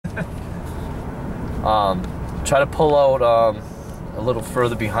Try to pull out a little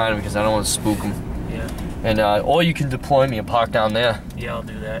further behind him because I don't want to spook him. Yeah. And or you can deploy me and park down there. Yeah, I'll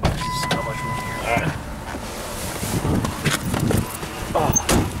do that. Just how much room here.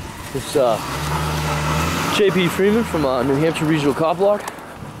 This JP Freeman from New Hampshire Regional CopBlock.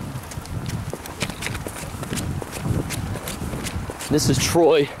 This is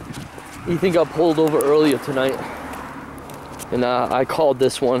Troy. Ethan got pulled over earlier tonight, and I called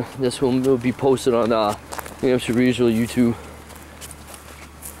this one. This one will be posted on New Hampshire Regional YouTube.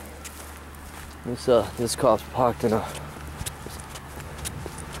 This cop's parked in a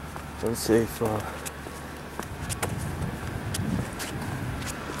unsafe.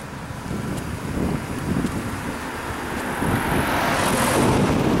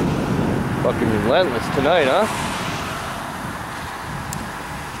 Fucking relentless tonight, huh?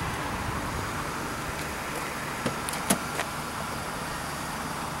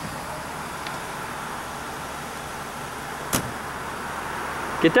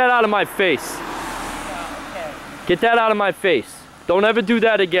 Get that out of my face. Yeah, okay. Get that out of my face. Don't ever do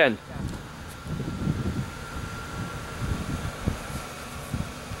that again.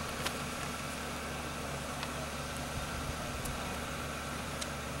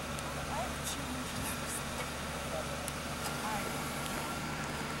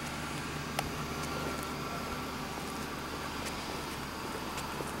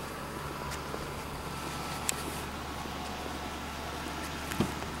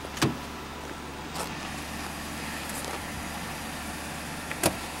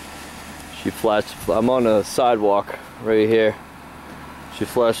 She flashed, I'm on a sidewalk right here. She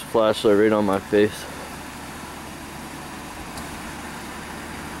flashed the flashlight right on my face.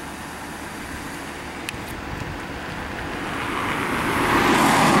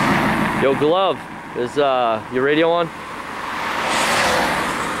 Yo, Glove, is your radio on?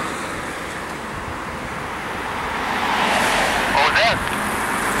 What was that?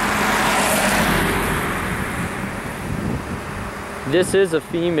 This is a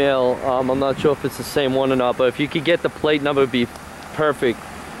female. I'm not sure if it's the same one or not, but if you could get the plate number, it'd be perfect.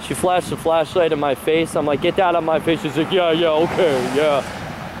 She flashed the flashlight in my face. I'm like, get that out of my face. She's like, yeah, okay, yeah.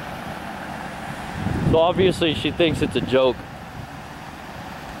 So obviously she thinks it's a joke.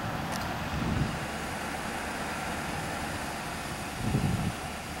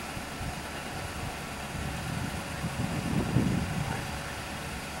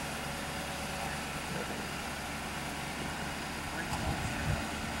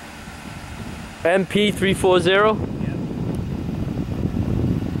 MP 340.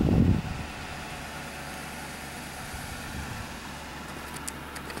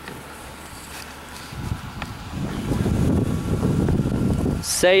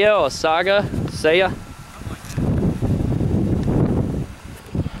 Saya or Saga? Saya?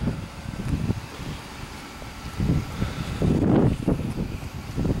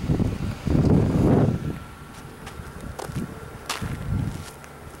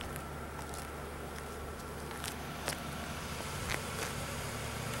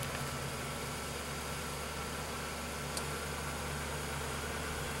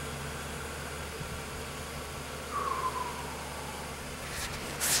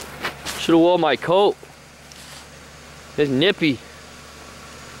 Should have worn my coat. It's nippy.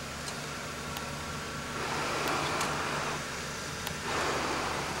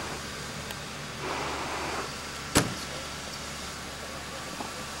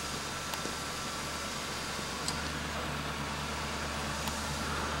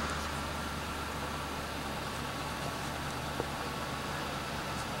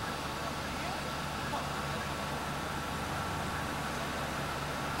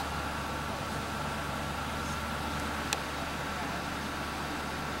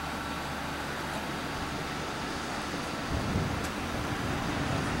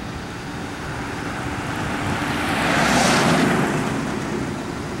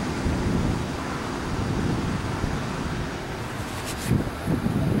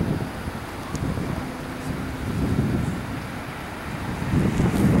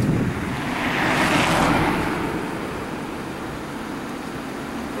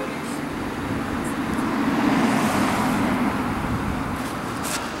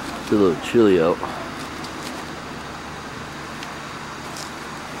 It's a little chilly out.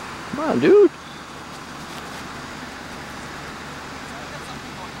 Come on, dude.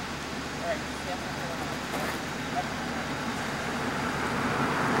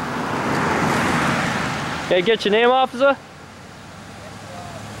 Hey, get your name, officer?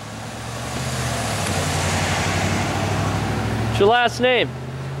 What's your last name?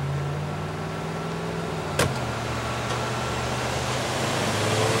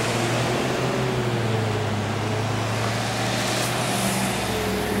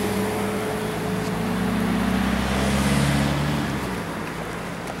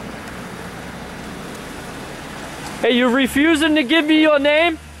 Hey, you refusing to give me your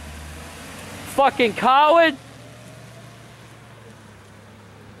name? Fucking coward.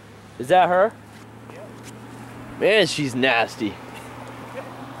 Is that her? Man, she's nasty.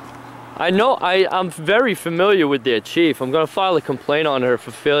 I know, I'm very familiar with their chief. I'm gonna file a complaint on her for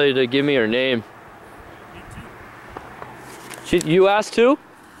failure to give me her name. Me too. You asked too?